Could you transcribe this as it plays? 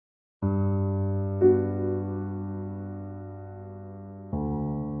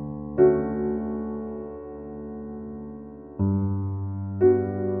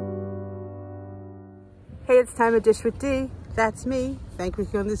it's time to dish with D. That's me. Thank you for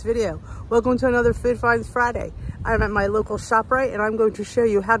clicking on this video. Welcome to another Food Finds Friday. I'm at my local ShopRite and I'm going to show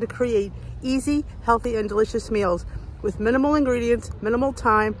you how to create easy, healthy, and delicious meals with minimal ingredients, minimal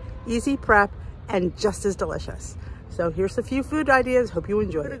time, easy prep, and just as delicious. So here's a few food ideas. Hope you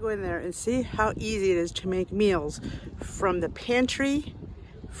enjoy it. I'm gonna go in there and see how easy it is to make meals from the pantry,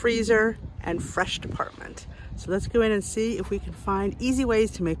 freezer, and fresh department. So let's go in and see if we can find easy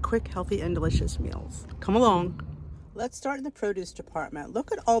ways to make quick, healthy, and delicious meals. Come along. Let's start in the produce department.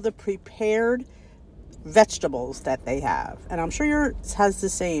 Look at all the prepared vegetables that they have. And I'm sure yours has the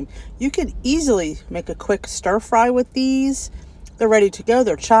same. You can easily make a quick stir fry with these. They're ready to go.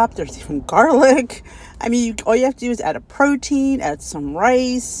 They're chopped. There's even garlic. I mean, all you have to do is add a protein, add some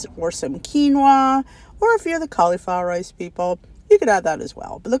rice or some quinoa, or if you're the cauliflower rice people, you could add that as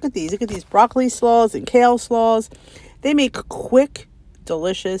well. But look at these. Look at these broccoli slaws and kale slaws. They make quick,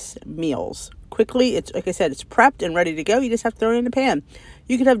 delicious meals. Quickly, it's like I said, it's prepped and ready to go. You just have to throw it in a pan.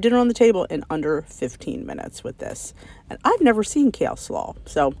 You could have dinner on the table in under 15 minutes with this. And I've never seen kale slaw,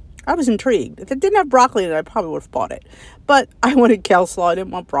 so I was intrigued. If it didn't have broccoli in it, I probably would have bought it. But I wanted kale slaw. I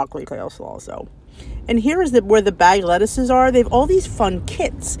didn't want broccoli kale slaw, so. And here is where the bag lettuces are. They have all these fun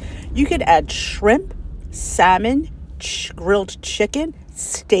kits. You could add shrimp, salmon, grilled chicken,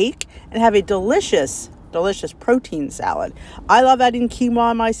 steak, and have a delicious protein salad. I love adding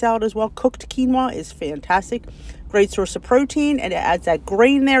quinoa in my salad as well. Cooked quinoa is fantastic. Great source of protein, and it adds that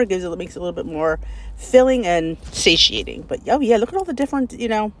grain there. It makes it a little bit more filling and satiating. But oh yeah, look at all the different,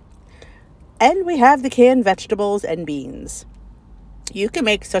 and we have the canned vegetables and beans. You can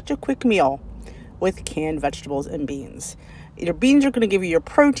make such a quick meal with canned vegetables and beans. Your beans are going to give you your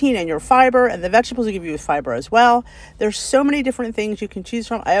protein and your fiber, and the vegetables will give you fiber as well. There's so many different things you can choose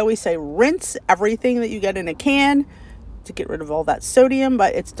from. I always say rinse everything that you get in a can to get rid of all that sodium,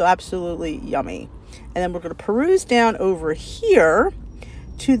 but it's still absolutely yummy. And then we're going to peruse down over here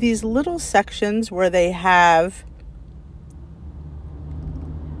to these little sections where they have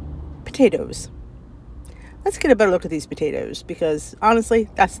potatoes. Let's get a better look at these potatoes because honestly,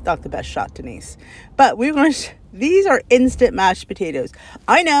 that's not the best shot, Denise. But we're going to, these are instant mashed potatoes.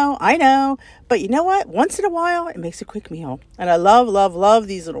 I know, but you know what? Once in a while, it makes a quick meal. And I love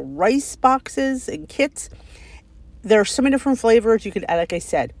these little rice boxes and kits. There are so many different flavors. You can add, like I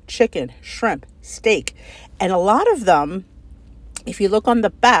said, chicken, shrimp, steak. And a lot of them, if you look on the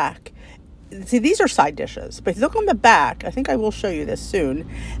back, see, these are side dishes, but if you look on the back, I think I will show you this soon,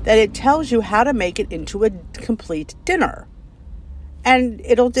 that it tells you how to make it into a complete dinner. And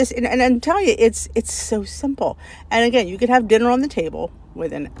it'll just, and tell you, it's so simple. And again, you could have dinner on the table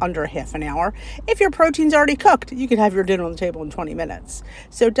within under half an hour. If your protein's already cooked, you could have your dinner on the table in 20 minutes.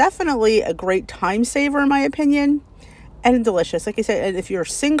 So definitely a great time saver, in my opinion, and delicious. Like I said, and if you're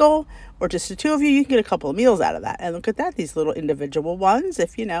single or just the two of you, you can get a couple of meals out of that. And look at that, these little individual ones,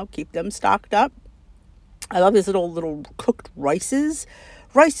 if keep them stocked up. I love these little cooked rices.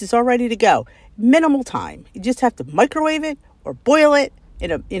 Rice is all ready to go. Minimal time. You just have to microwave it or boil it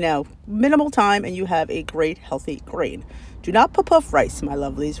in a minimal time, and you have a great healthy grain. Do not puff rice, my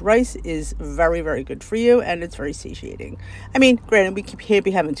lovelies. Rice is very, very good for you, and it's very satiating. I mean, granted, we can't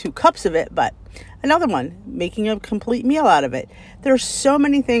be having 2 cups of it, but another one, making a complete meal out of it. There are so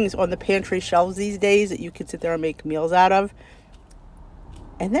many things on the pantry shelves these days that you can sit there and make meals out of.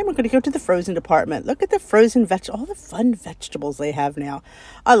 And then we're going to go to the frozen department. Look at the frozen all the fun vegetables they have now.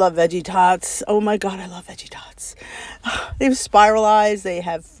 I love veggie tots. Oh my God, I love veggie tots. They have spiralized. They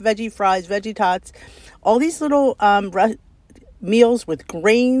have veggie fries, veggie tots. All these little meals with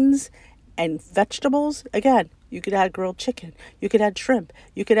grains and vegetables. Again, you could add grilled chicken. You could add shrimp.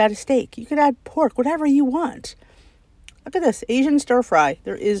 You could add a steak. You could add pork, whatever you want. Look at this, Asian stir fry.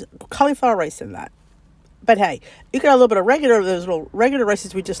 There is cauliflower rice in that. But hey, you could have a little bit of those little regular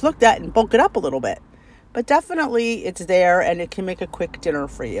rices we just looked at and bulk it up a little bit. But definitely it's there, and it can make a quick dinner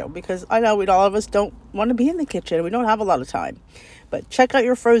for you, because I know all of us don't want to be in the kitchen. We don't have a lot of time. But check out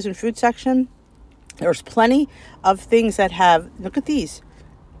your frozen food section. There's plenty of things that have, look at these.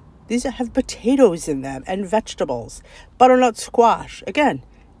 These have potatoes in them and vegetables. Butternut squash. Again,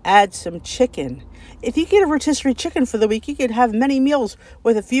 add some chicken. If you get a rotisserie chicken for the week, you could have many meals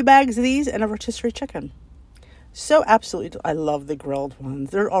with a few bags of these and a rotisserie chicken. So absolutely, I love the grilled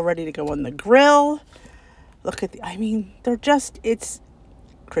ones. They're all ready to go on the grill. Look at they're just, it's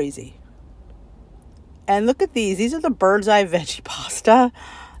crazy. And look at these. These are the bird's eye veggie pasta.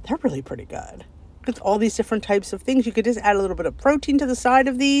 They're really pretty good. Look at all these different types of things. You could just add a little bit of protein to the side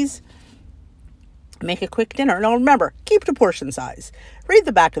of these. Make a quick dinner. Now remember, keep to portion size. Read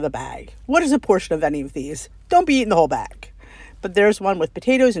the back of the bag. What is a portion of any of these? Don't be eating the whole bag. but there's one with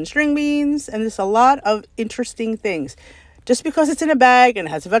potatoes and string beans, and there's a lot of interesting things. Just because it's in a bag and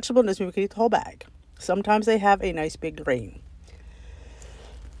it has a vegetable doesn't mean we can eat the whole bag. Sometimes they have a nice big grain.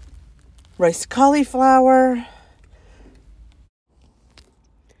 Rice cauliflower.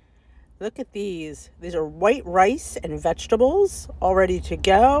 Look at these. These are white rice and vegetables all ready to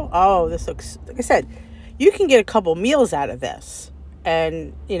go. Oh, this looks, like I said, you can get a couple meals out of this.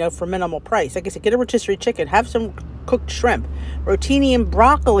 And, you know, for minimal price. Like I said, get a rotisserie chicken. Have some cooked shrimp. Rotini and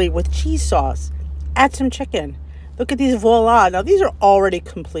broccoli with cheese sauce. Add some chicken. Look at these, voila. Now, these are already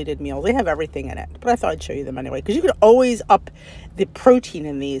completed meals. They have everything in it. But I thought I'd show you them anyway. Because you can always up the protein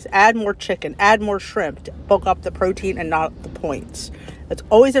in these. Add more chicken. Add more shrimp to bulk up the protein and not the points. That's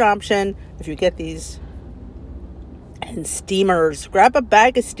always an option if you get these. And steamers. Grab a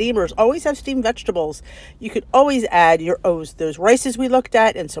bag of steamers. Always have steamed vegetables. You could always add those rices we looked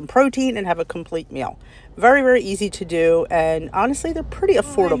at and some protein and have a complete meal. Very, very easy to do. And honestly, they're pretty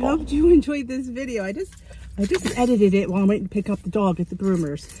affordable. I hope you enjoyed this video. I just edited it while I'm waiting to pick up the dog at the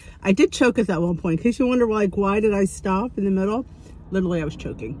groomers. I did choke at that one point. In case you wonder, like, why did I stop in the middle? Literally, I was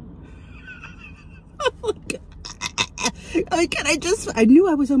choking. I knew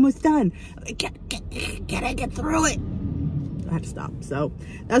I was almost done. Can I get through it? I had to stop. So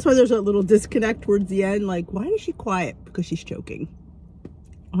that's why there's a little disconnect towards the end. Like, why is she quiet? Because she's choking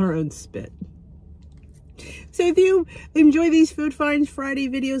on her own spit. So if you enjoy these Food Finds Friday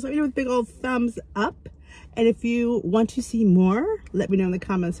videos, let me know with a big old thumbs up. And if you want to see more, let me know in the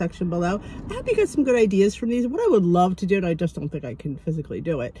comment section below. I hope you got some good ideas from these. What I would love to do, and I just don't think I can physically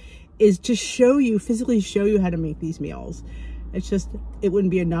do it, is to physically show you how to make these meals. It's just, it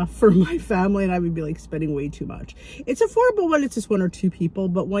wouldn't be enough for my family, and I would be like spending way too much. It's affordable when it's just 1 or 2 people,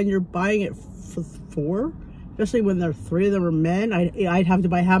 but when you're buying it for 4, especially when there are 3 of them are men, I'd have to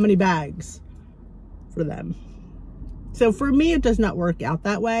buy how many bags for them? So for me, it does not work out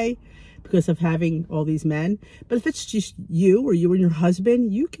that way, because of having all these men. But if it's just you or you and your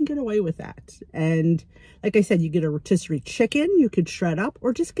husband, you can get away with that. And like I said, you get a rotisserie chicken, you could shred up,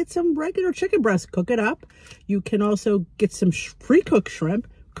 or just get some regular chicken breast, cook it up. You can also get some pre-cooked shrimp,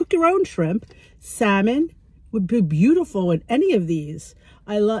 cook your own shrimp. Salmon would be beautiful in any of these.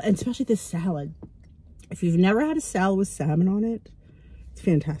 I love, and especially this salad. If you've never had a salad with salmon on it, it's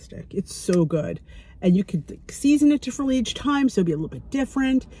fantastic. It's so good. And you could season it differently each time, so it'll be a little bit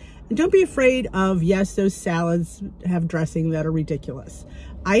different. And don't be afraid of, yes, those salads have dressing that are ridiculous.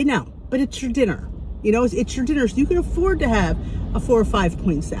 I know, but it's your dinner. You know, it's your dinner, so you can afford to have a 4 or 5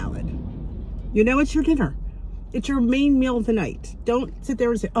 point salad. You know, it's your dinner. It's your main meal of the night. Don't sit there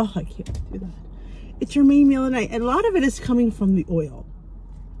and say, oh, I can't do that. It's your main meal of the night. And a lot of it is coming from the oil.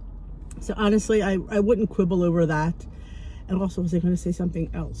 So honestly, I wouldn't quibble over that. And also, was I going to say something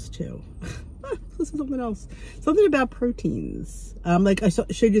else too? This is something else. Something about proteins. Like I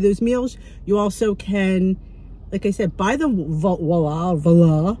showed you those meals. You also can, like I said, buy the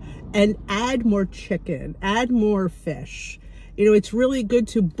voila, and add more chicken, add more fish. You know, it's really good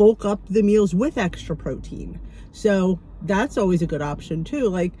to bulk up the meals with extra protein. So that's always a good option too.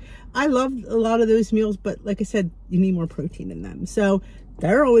 Like, I love a lot of those meals, but like I said, you need more protein in them. So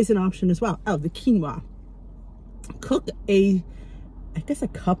they're always an option as well. Oh, the quinoa. Cook I guess a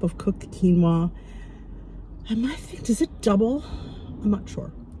cup of cooked quinoa. I might think, does it double? I'm not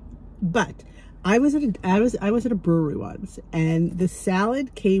sure. But I was at a brewery once, and the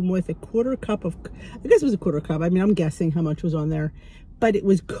salad came with a 1/4 cup of, I guess it was a 1/4 cup. I mean, I'm guessing how much was on there, but it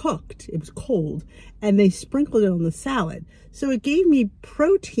was cooked. It was cold, and they sprinkled it on the salad. So it gave me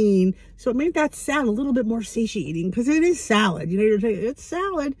protein. So it made that salad a little bit more satiating, because it is salad. You know, it's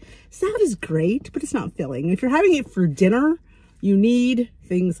salad. Salad is great, but it's not filling. If you're having it for dinner, you need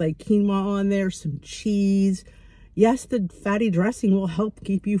things like quinoa on there, some cheese. Yes, the fatty dressing will help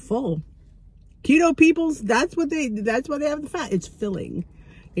keep you full. Keto peoples, that's why they have the fat. It's filling,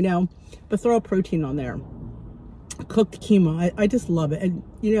 you know, but throw a protein on there. Cooked quinoa, I just love it. And,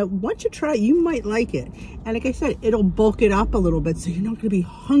 you know, once you try it, you might like it. And like I said, it'll bulk it up a little bit, so you're not going to be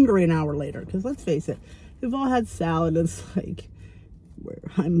hungry an hour later. Because let's face it, we've all had salad. It's like,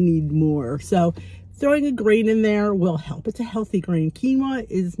 I need more. So throwing a grain in there will help. It's a healthy grain. Quinoa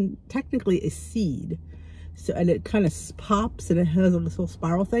is technically a seed. So, and it kind of pops, and it has a little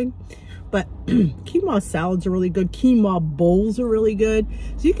spiral thing. But quinoa salads are really good. Quinoa bowls are really good.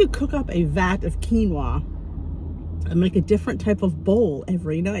 So you could cook up a vat of quinoa and make a different type of bowl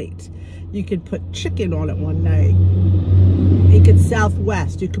every night. You could put chicken on it one night. Make it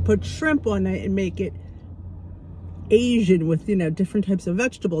Southwest. You could put shrimp one night and make it Asian with, you know, different types of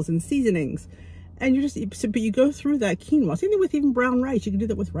vegetables and seasonings. And you just, but you go through that quinoa. Same thing with even brown rice. You can do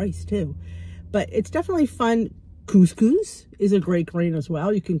that with rice too. But it's definitely fun Couscous is a great grain as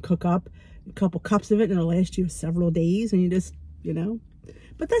well. You can cook up a couple cups of it and it'll last you several days, and you just, you know.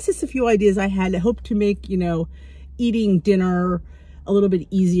 But that's just a few ideas I had. I hope to make, you know, eating dinner a little bit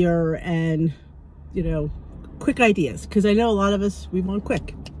easier and, you know, quick ideas. Because I know a lot of us, we want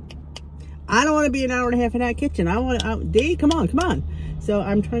quick. I don't want to be an hour and a half in that kitchen. I want to, Dave, come on, come on. So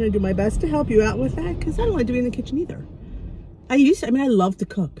I'm trying to do my best to help you out with that, because I don't like to be in the kitchen either. I love to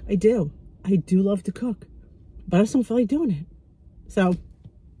cook. I do love to cook, but I just don't feel like doing it. So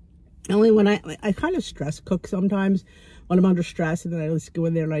only when I kind of stress cook sometimes when I'm under stress, and then I just go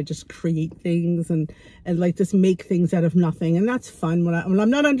in there and I just create things and like just make things out of nothing. And that's fun when I'm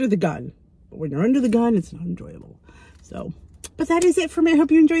not under the gun. But when you're under the gun, it's not enjoyable. So, but that is it for me. I hope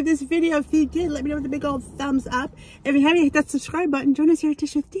you enjoyed this video. If you did, let me know with a big old thumbs up. If you haven't, hit that subscribe button. Join us here at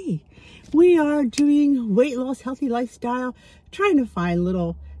Dish with D. We are doing weight loss, healthy lifestyle, trying to find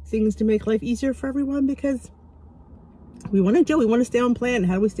little things to make life easier for everyone, because we want to stay on plan.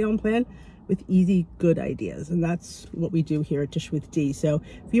 How do we stay on plan? With easy, good ideas. And that's what we do here at Dish with D. So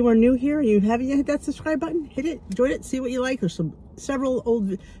if you are new here and you haven't yet hit that subscribe button, hit it, join it, see what you like. There's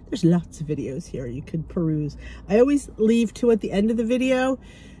there's lots of videos here you could peruse. I always leave two at the end of the video.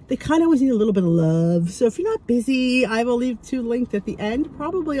 They kind of always need a little bit of love. So if you're not busy, I will leave two linked at the end.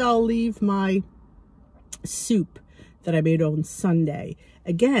 Probably I'll leave my soup that I made on Sunday.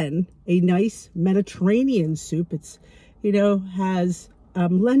 Again, a nice Mediterranean soup. It's, you know, has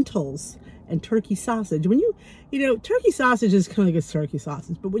lentils and turkey sausage. When turkey sausage is kind of like a turkey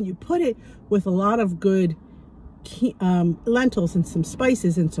sausage, but when you put it with a lot of good lentils and some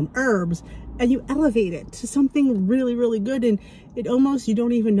spices and some herbs, and you elevate it to something really, really good, and it almost, you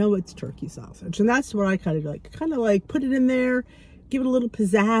don't even know it's turkey sausage. And that's what I kind of like put it in there, give it a little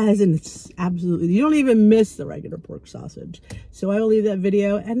pizzazz, and it's absolutely, you don't even miss the regular pork sausage. So I will leave that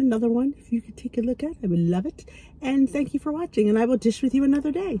video and another one if you could take a look at. I would love it. And thank you for watching, and I will dish with you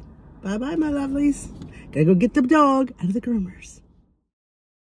another day. Bye bye, my lovelies. Gotta go get the dog out of the groomers.